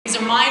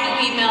to my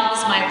new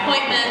emails, my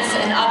appointments,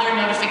 and other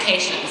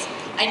notifications.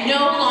 I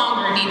no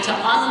longer need to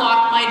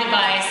unlock my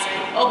device,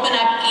 open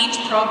up each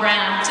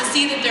program to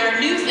see that there are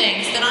new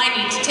things that I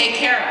need to take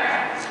care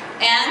of.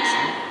 And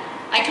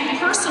I can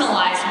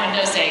personalize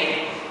Windows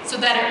 8 so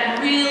that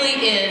it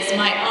really is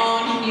my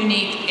own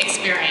unique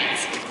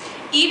experience,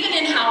 even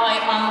in how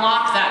I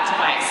unlock that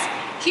device.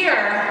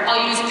 Here,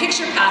 I'll use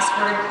picture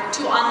password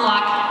to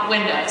unlock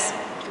Windows.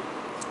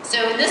 So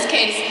in this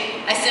case,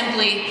 I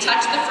simply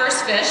touch the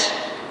first fish,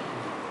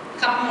 a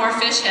couple more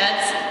fish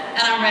heads,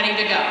 and I'm ready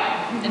to go.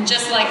 And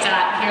just like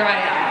that, here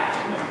I am.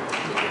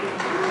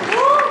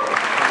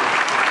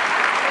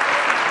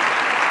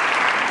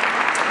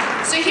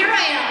 So here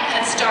I am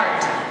at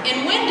Start.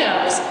 In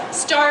Windows,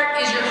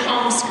 Start is your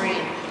home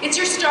screen. It's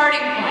your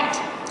starting point.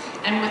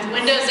 And with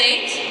Windows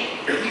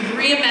 8, we've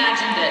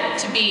reimagined it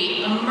to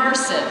be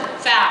immersive,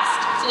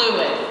 fast,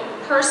 fluid,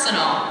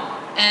 personal,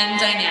 and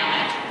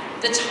dynamic.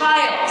 The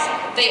tiles,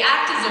 they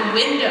act as a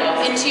window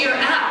into your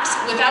apps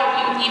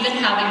without you even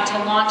having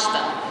to launch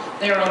them.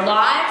 They're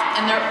alive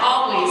and they're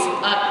always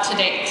up to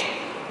date.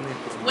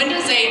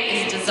 Windows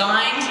 8 is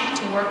designed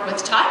to work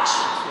with touch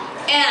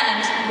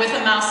and with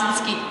a mouse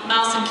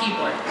and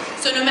keyboard.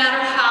 So no matter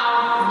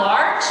how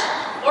large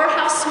or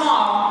how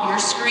small your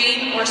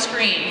screen or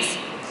screens,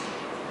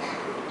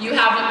 you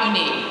have what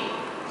you need.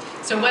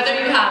 So whether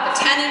you have a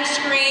 10-inch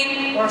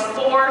screen or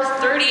 4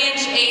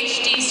 30-inch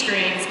HD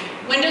screens,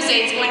 Windows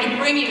 8 is going to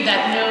bring you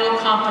that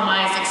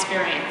no-compromise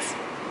experience.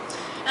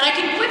 And I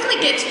can quickly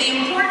get to the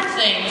important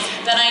things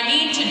that I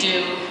need to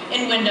do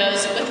in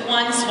Windows with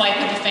one swipe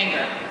of the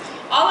finger.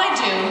 All I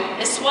do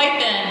is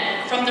swipe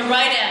in from the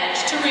right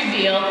edge to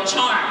reveal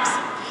Charms.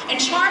 And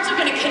Charms are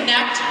going to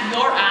connect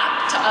your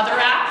app to other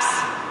apps.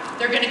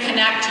 They're going to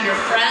connect to your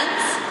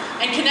friends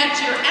and connect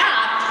your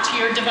app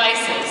to your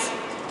devices.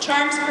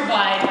 Charms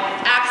provide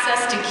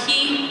access to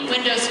key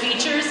Windows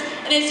features,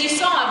 and as you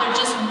saw, they're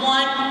just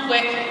one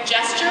quick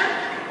gesture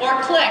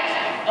or click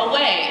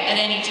away at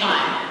any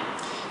time.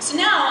 So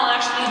now I'll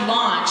actually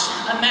launch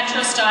a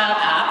Metro-style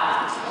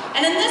app,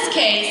 and in this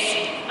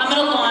case, I'm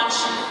going to launch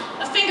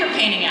a finger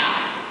painting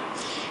app.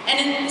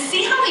 And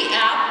see how the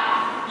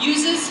app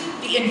uses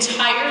the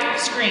entire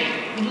screen,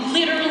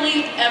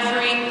 literally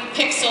every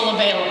pixel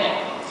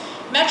available.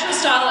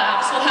 Metro-style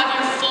apps will have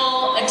your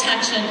full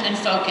attention and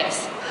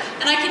focus.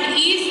 And I can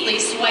easily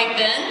swipe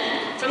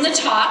in from the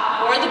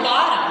top or the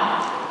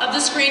bottom of the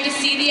screen to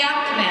see the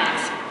app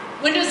commands.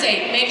 Windows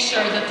 8 makes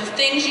sure that the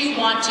things you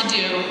want to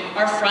do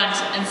are front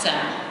and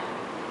center.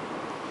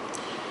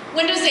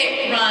 Windows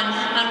 8 will run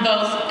on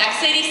both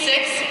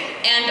x86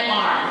 and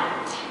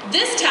ARM.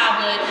 This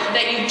tablet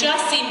that you've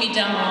just seen me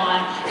demo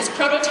on is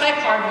prototype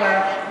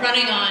hardware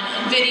running on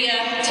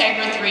NVIDIA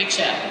Tegra 3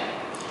 chip.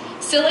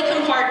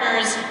 Silicon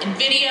partners,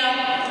 NVIDIA,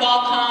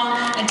 Qualcomm,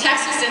 and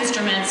Texas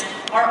Instruments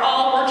are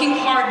all working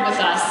hard with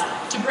us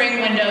to bring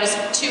Windows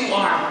to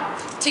ARM,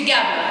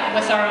 together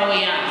with our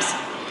OEMs.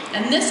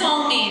 And this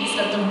all means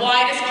that the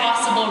widest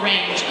possible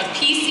range of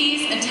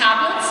PCs and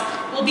tablets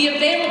will be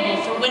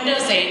available for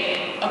Windows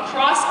 8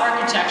 across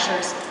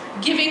architectures,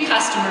 giving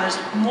customers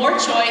more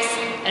choice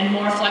and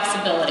more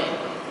flexibility.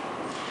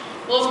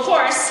 Well, of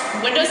course,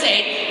 Windows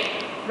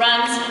 8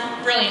 runs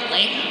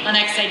brilliantly on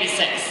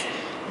x86.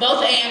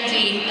 Both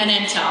AMD and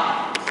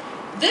Intel.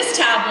 This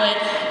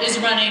tablet is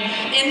running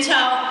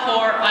Intel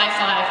Core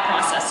i5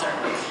 processor.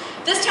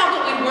 This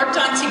tablet we worked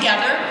on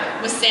together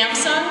with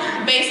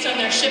Samsung based on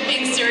their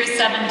shipping Series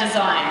 7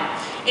 design.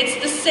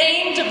 It's the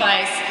same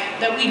device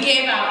that we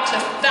gave out to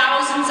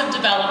thousands of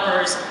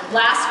developers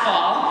last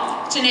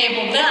fall to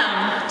enable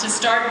them to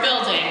start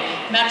building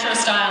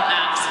Metro-style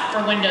apps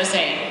for Windows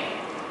 8.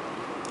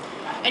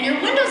 And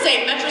your Windows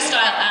 8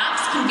 Metro-style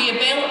apps can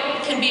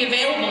be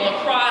available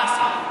across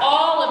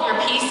all of your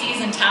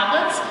PCs and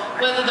tablets,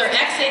 whether they're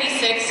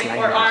x86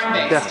 or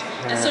ARM-based.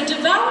 And so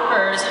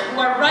developers who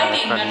are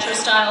writing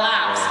Metro-style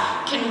apps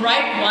can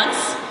write once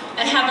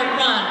and have it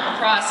run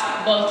across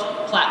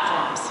both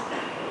platforms.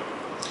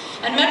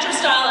 And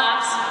Metro-style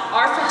apps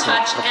are for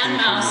touch and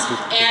mouse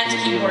and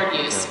keyboard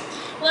use.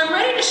 Well, I'm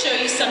ready to show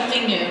you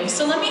something new,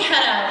 so let me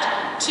head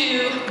out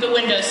to the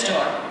Windows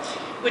Store,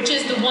 which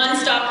is the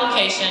one-stop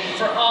location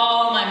for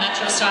all my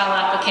Metro-style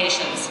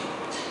applications.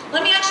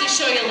 Let me actually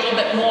show you a little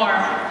bit more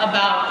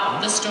about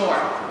the store.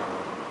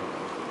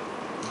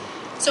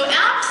 So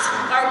apps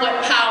are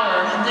what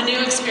power the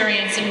new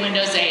experience in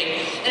Windows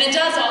 8, and it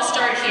does all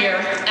start here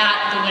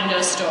at the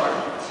Windows Store.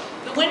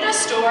 The Windows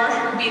Store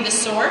will be the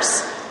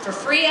source for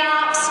free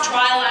apps,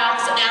 trial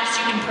apps, and apps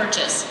you can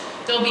purchase.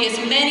 There will be as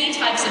many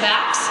types of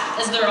apps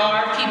as there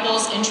are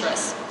people's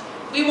interests.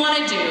 We want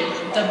to do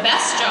the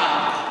best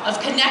job of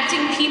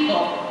connecting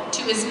people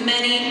to as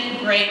many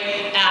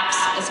great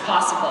apps as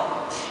possible.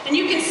 And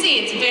you can see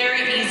it's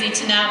very easy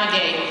to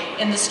navigate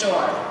in the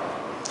store.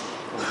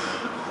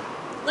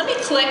 Let me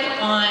click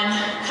on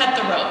Cut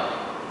the Rope,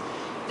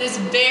 this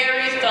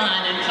very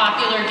fun and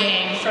popular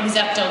game from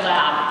Zepto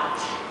Lab.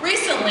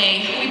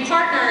 Recently, we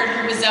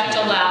partnered with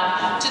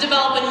Zeptolab to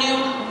develop a new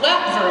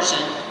web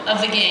version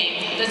of the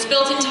game that's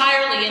built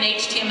entirely in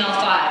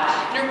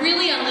HTML5. And it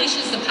really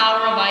unleashes the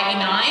power of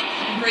IE9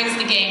 and brings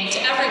the game to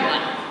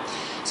everyone.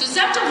 So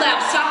Zeptolab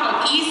saw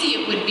how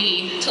easy it would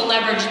be to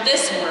leverage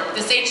this work,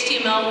 this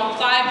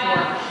HTML5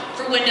 work,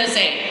 for Windows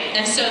 8,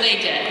 and so they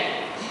did.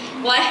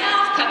 Well, I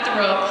have cut the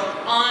rope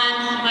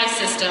on my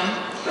system,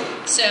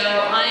 so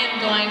I am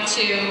going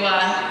to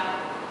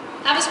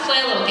have us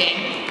play a little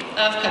game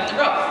of cut the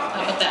rope.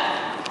 How about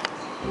that?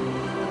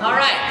 All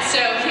right, so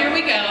here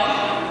we go.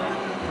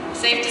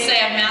 Safe to say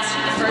I've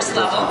mastered the first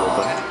level.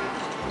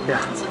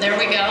 Yeah. So there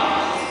we go.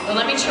 But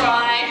let me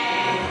try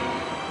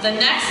the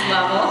next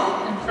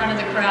level in front of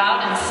the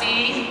crowd and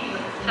see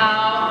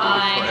how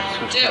I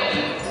do.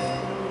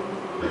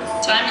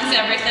 Timing's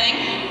everything.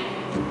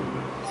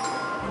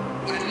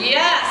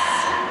 Yes!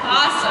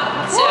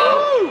 Awesome.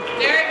 So,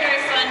 very,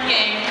 very fun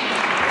game.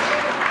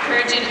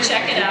 Encourage you to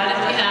check it out if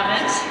you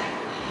haven't.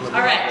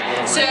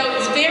 Alright, so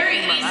it's very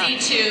easy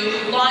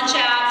to launch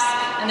apps,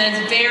 and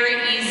then it's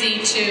very easy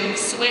to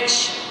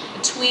switch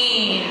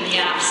between the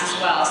apps as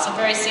well. So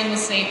very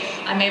seamlessly,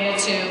 I'm able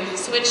to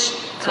switch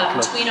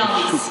between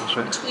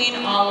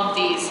all of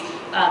these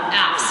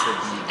apps.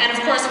 And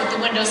of course, with the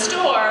Windows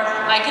Store,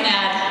 I can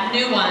add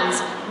new ones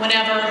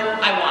whenever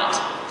I want.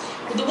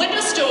 Well, the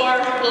Windows Store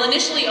will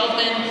initially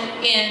open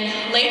in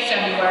late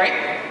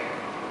February.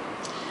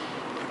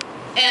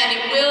 And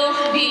it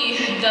will be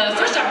the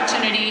first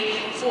opportunity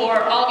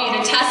for all of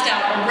you to test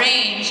out a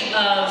range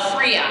of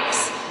free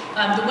apps.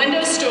 The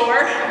Windows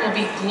Store will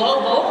be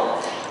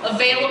global,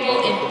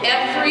 available in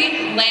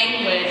every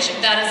language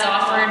that is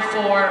offered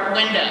for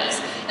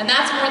Windows. And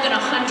that's more than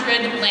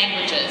 100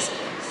 languages.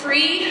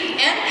 Free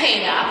and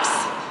paid apps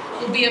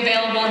will be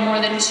available in more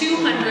than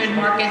 200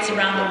 markets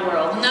around the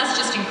world. And that's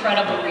just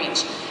incredible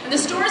reach. And the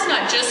store is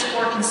not just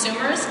for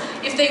consumers.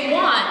 If they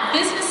want,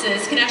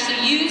 businesses can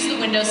actually use the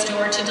Windows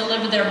Store to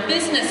deliver their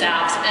business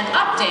apps and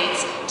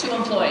updates to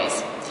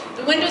employees.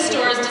 The Windows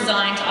Store is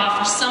designed to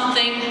offer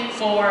something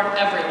for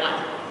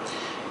everyone.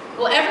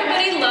 Well,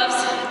 everybody loves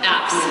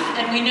apps,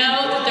 and we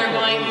know that they're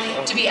going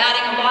to be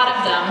adding a lot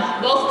of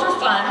them, both for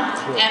fun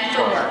and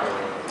for work.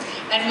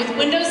 And with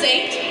Windows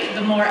 8,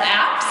 the more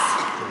apps,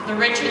 the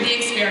richer the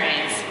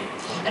experience.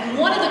 And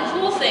one of the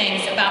cool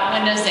things about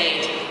Windows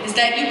 8 is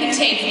that you can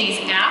take these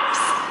apps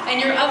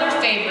and your other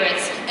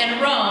favorites and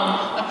roam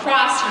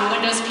across your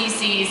Windows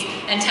PCs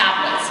and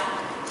tablets.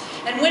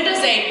 And Windows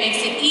 8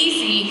 makes it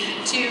easy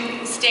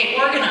to stay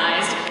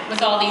organized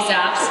with all these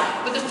apps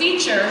with a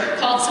feature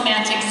called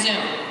semantic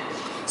zoom.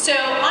 So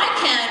I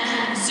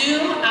can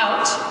zoom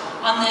out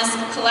on this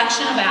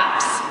collection of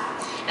apps,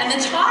 and the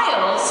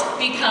tiles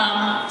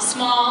become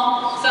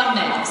small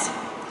thumbnails.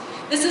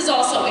 This is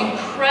also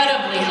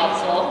incredibly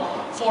helpful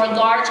for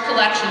large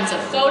collections of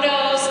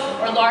photos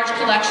or large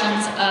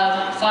collections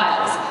of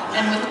files.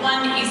 And with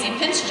one easy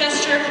pinch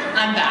gesture,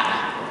 I'm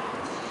back.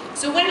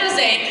 So Windows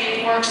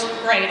 8 works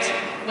great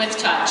with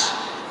touch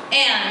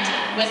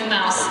and with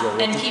mouse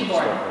and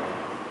keyboard.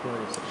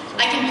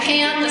 I can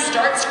pan the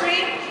start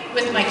screen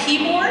with my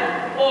keyboard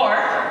or,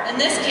 in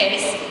this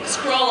case,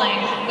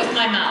 scrolling with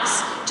my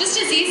mouse, just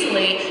as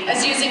easily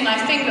as using my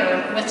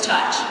finger with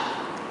touch.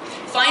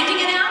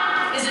 Finding an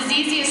app is as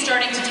easy as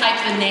starting to type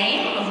the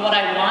name of what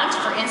I want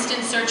for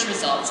instant search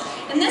results.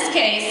 In this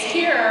case,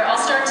 here, I'll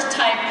start to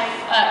type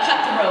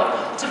cut the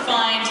rope to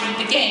find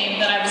the game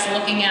that I was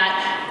looking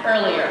at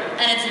earlier.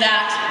 And it's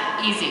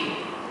that easy.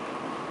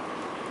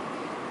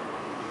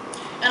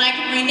 And I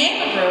can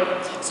rename a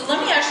group. So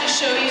let me actually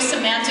show you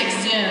semantic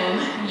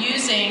zoom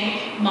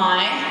using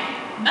my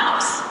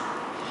mouse.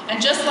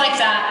 And just like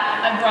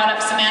that, I've brought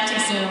up semantic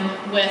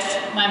zoom with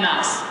my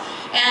mouse.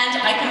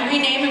 And I can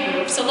rename a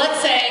group. So let's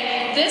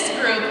say this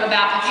group of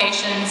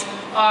applications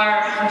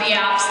are the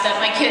apps that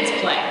my kids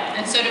play.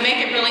 And so to make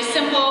it really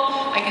simple,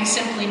 I can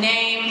simply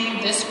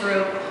name this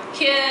group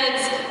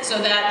Kids so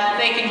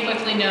that they can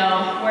quickly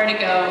know where to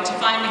go to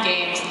find the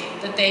games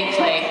that they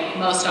play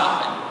most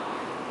often.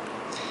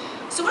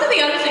 So one of the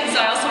other things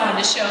I also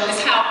wanted to show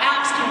is how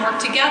apps can work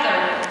together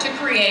to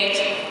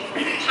create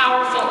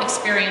powerful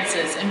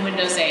experiences in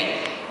Windows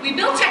 8. We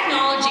built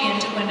technology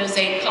into Windows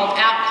 8 called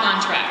App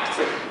Contracts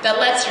that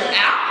lets your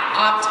app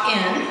opt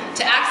in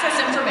to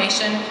access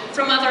information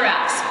from other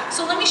apps.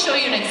 So let me show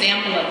you an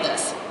example of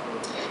this.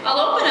 I'll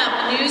open up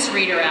a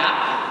newsreader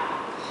app,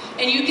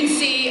 and you can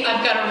see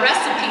I've got a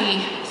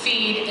recipe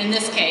feed in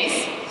this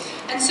case.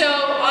 And so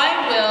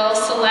I will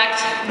select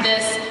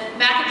this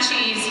mac and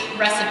cheese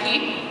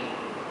recipe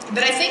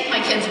that I think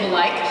my kids will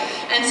like.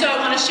 And so I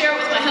want to share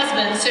it with my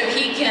husband so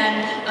he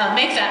can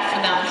make that for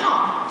them at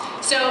home.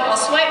 So I'll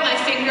swipe my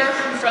finger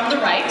from the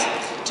right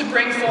to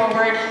bring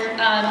forward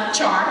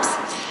charms.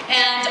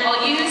 And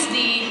I'll use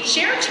the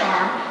share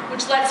charm,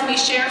 which lets me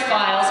share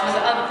files with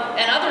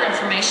and other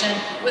information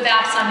with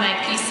apps on my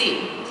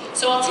PC.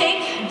 So I'll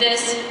take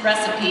this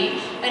recipe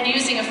and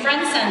using a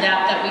friend send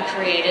app that we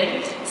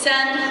created,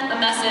 send a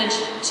message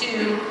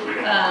to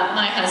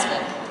my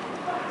husband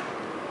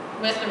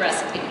with the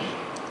recipe.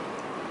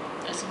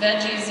 There's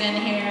veggies in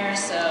here,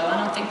 so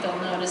I don't think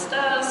they'll notice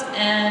those,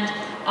 and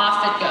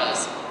off it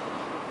goes.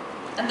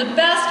 And the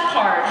best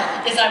part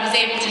is I was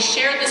able to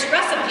share this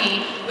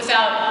recipe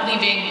without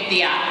leaving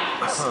the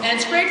app. And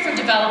it's great for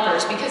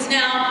developers because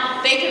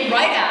now they can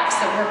write apps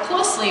that work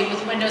closely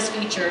with Windows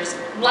features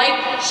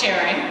like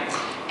sharing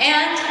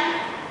and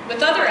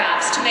with other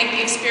apps to make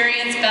the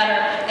experience better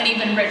and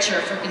even richer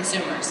for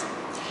consumers.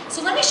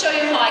 So let me show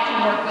you how I can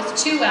work with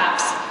two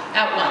apps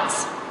at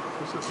once.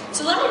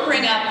 So let me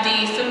bring up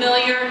the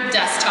familiar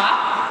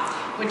desktop,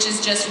 which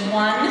is just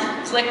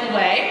one click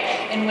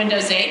away in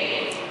Windows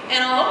 8,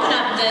 and I'll open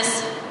up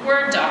this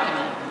Word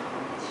document.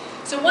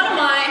 So one of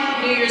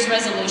my New Year's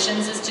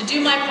resolutions is to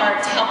do my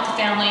part to help the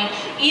family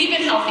eat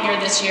even healthier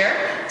this year.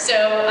 So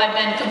I've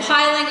been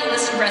compiling a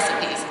list of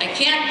recipes. I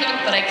can't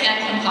cook, but I can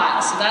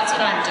compile, so that's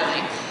what I'm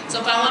doing. So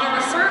if I want to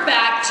refer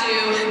back to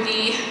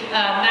the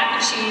mac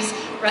and cheese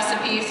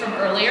recipe from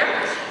earlier,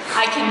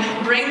 I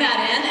can bring that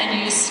in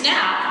and use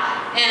Snap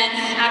and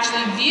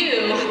actually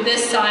view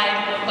this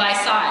side by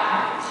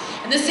side.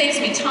 And this saves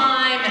me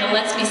time and it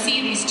lets me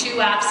see these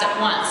two apps at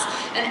once.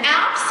 And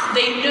apps,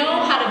 they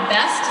know how to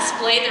best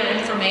display their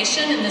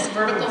information in this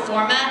vertical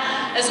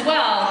format as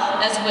well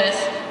as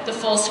with the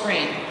full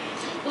screen.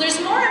 Well,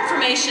 there's more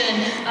information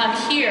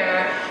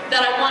here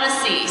that I want to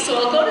see. So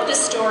I'll go to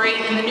this story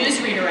in the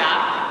Newsreader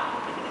app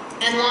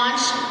and launch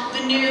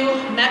the new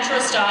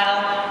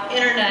Metro-style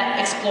Internet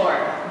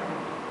Explorer.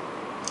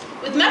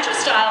 With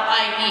Metro-style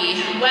IE,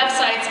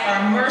 websites are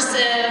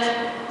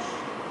immersive,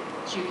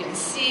 as you can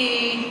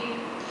see,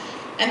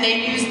 and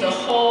they use the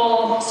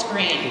whole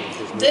screen.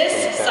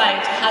 This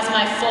site has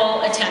my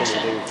full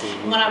attention.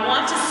 When I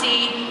want to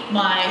see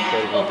my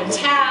open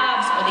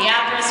tabs or the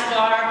address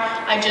bar,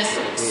 I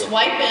just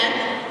swipe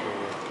in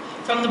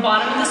from the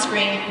bottom of the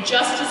screen,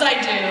 just as I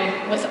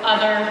do with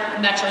other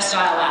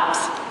Metro-style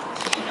apps.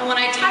 And when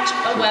I touch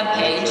a web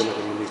page,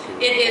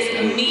 it is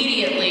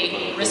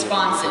immediately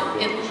responsive.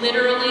 It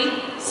literally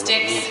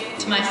sticks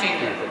to my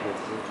finger.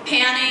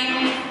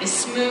 Panning is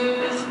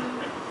smooth.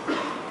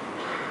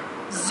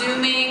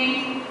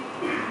 Zooming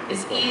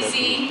is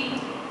easy.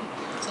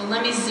 So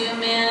let me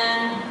zoom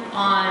in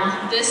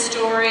on this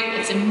story.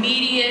 It's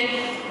immediate,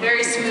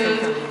 very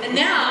smooth. And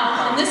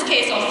now, in this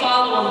case, I'll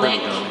follow a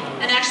link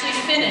and actually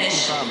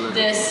finish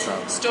this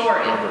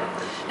story.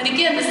 And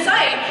again, the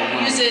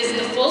site uses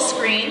the full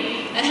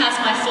screen and has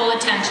my full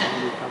attention.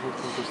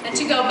 And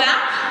to go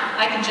back,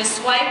 I can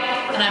just swipe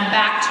and I'm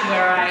back to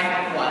where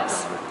I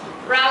was.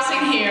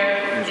 Browsing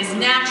here is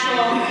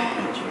natural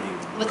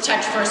with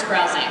touch-first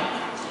browsing.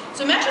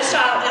 So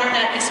Metro-style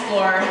Internet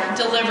Explorer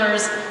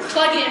delivers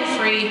plug-in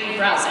free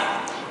browsing,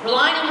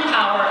 relying on the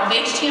power of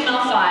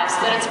HTML5 so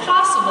that it's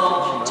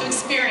possible to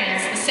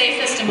experience the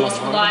safest and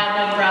most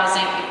reliable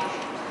browsing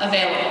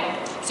available.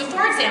 So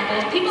for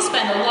example, people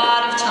spend a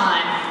lot of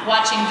time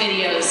watching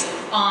videos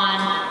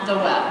on the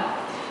web.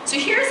 So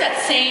here's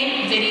that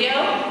same video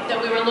that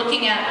we were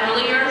looking at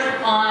earlier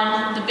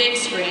on the big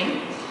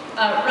screen,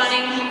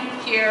 running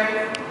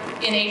here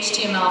in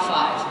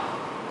HTML5.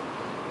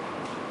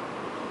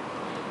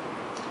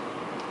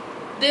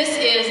 This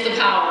is the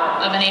power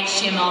of an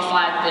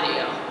HTML5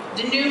 video.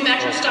 The new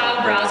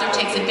Metro-style browser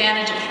takes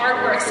advantage of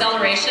hardware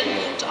acceleration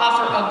to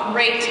offer a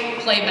great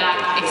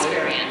playback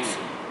experience.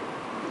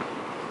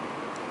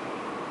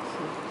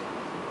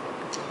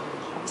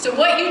 So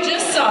what you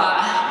just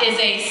saw is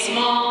a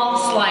small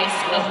slice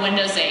of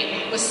Windows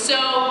 8 with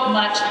so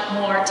much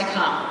more to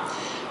come.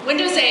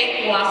 Windows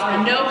 8 will offer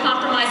a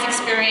no-compromise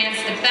experience,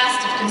 the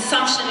best of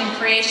consumption and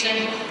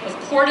creation, of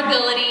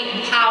portability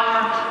and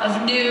power,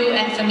 of new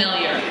and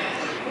familiar.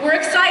 We're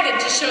excited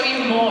to show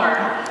you more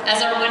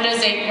as our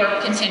Windows 8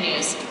 work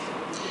continues.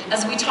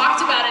 As we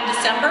talked about in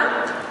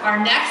December,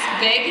 our next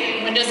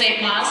big Windows 8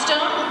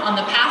 milestone on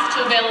the path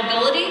to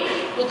availability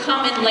will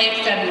come in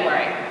late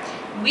February.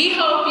 We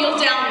hope you'll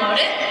download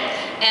it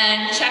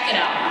and check it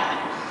out.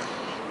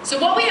 So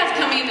what we have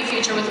coming in the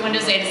future with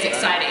Windows 8 is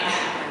exciting.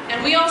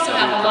 And we also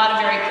have a lot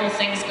of very cool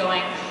things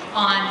going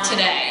on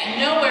today.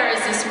 And nowhere is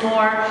this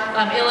more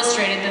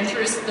illustrated than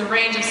through the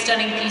range of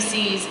stunning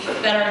PCs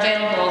that are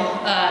available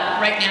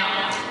right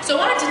now. So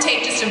I wanted to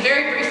take just a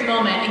very brief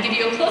moment and give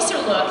you a closer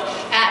look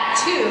at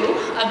two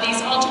of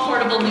these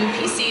ultra-portable new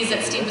PCs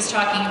that Steve was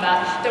talking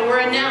about that were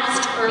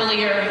announced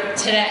earlier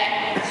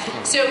today.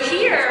 So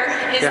here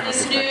is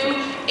this new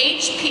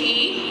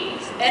HP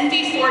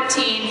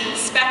NV14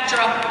 Spectra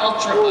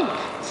Ultrabook.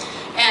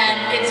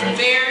 And it's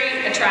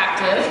very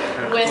attractive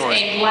with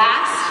a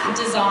glass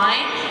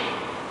design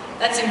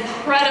that's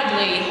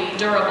incredibly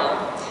durable.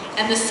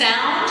 And the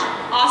sound,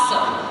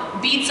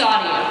 awesome, beats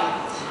audio.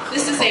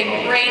 This is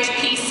a great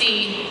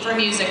PC for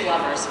music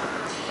lovers.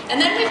 And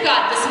then we've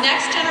got this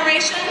next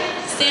generation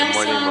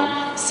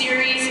Samsung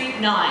Series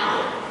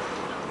 9.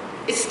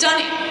 It's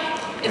stunning.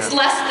 It's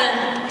less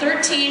than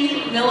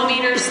 13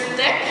 millimeters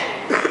thick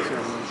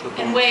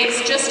and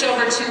weighs just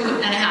over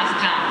 2.5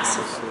 pounds.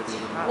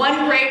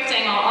 One great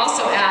thing I'll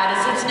also add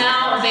is it's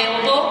now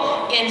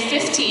available in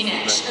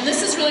 15-inch. And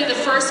this is really the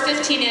first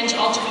 15-inch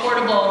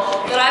ultra-portable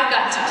that I've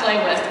gotten to play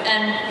with,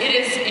 and it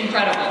is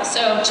incredible.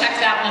 So check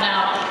that one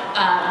out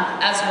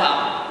as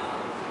well.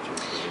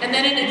 And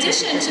then in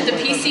addition to the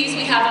PCs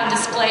we have on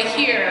display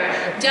here,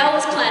 Dell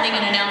is planning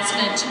an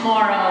announcement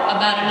tomorrow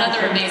about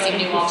another amazing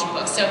new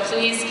Ultrabook. So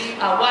please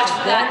watch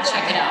for that and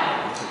check it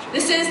out.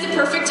 This is the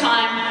perfect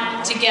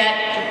time to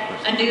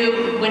get a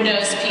new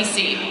Windows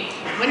PC.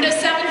 Windows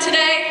 7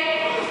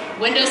 today,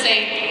 Windows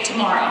 8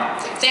 tomorrow.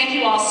 Thank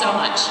you all so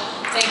much.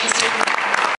 Thank you so much.